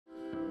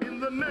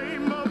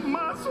name of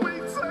my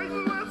sweet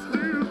Satan, let's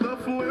do the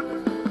flip.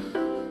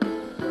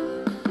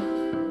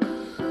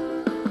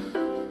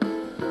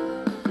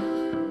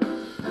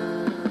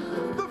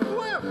 The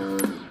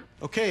flip.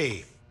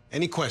 Okay,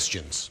 any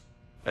questions?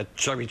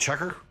 Chubby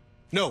Checker?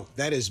 No,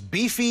 that is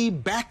Beefy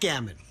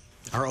Backgammon,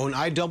 our own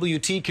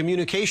IWT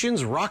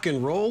Communications rock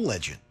and roll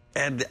legend.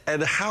 And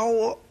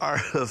how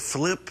are a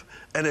flip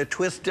and a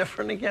twist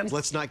different again?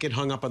 Let's not get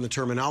hung up on the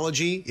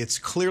terminology. It's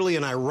clearly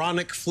an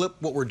ironic flip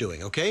what we're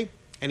doing, okay?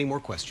 Any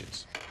more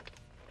questions?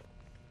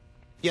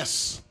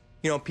 Yes.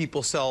 You know,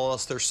 people sell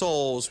us their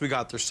souls. We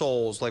got their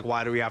souls. Like,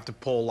 why do we have to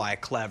pull, like,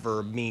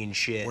 clever, mean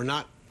shit? We're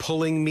not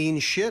pulling mean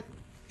shit.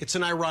 It's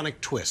an ironic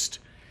twist.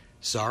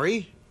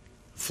 Sorry,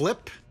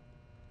 flip.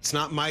 It's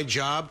not my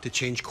job to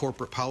change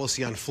corporate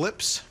policy on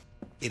flips.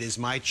 It is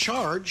my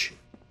charge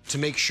to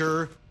make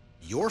sure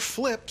your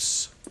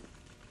flips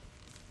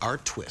are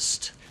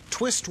twist.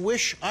 Twist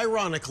wish,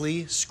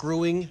 ironically,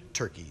 screwing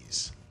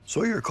turkeys.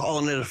 So you're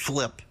calling it a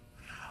flip,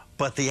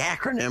 but the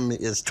acronym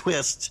is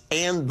twist,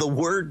 and the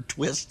word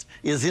twist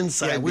is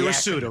inside Yeah, we the were acronym.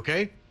 sued,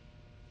 okay?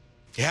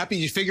 You happy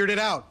you figured it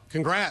out?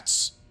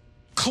 Congrats.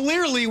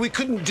 Clearly, we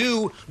couldn't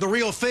do the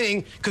real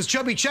thing because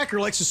Chubby Checker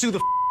likes to sue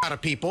the out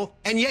of people,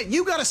 and yet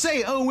you gotta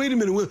say, oh, wait a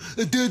minute,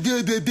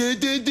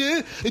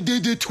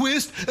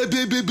 twist,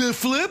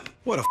 flip?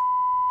 What a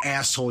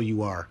asshole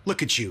you are.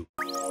 Look at you.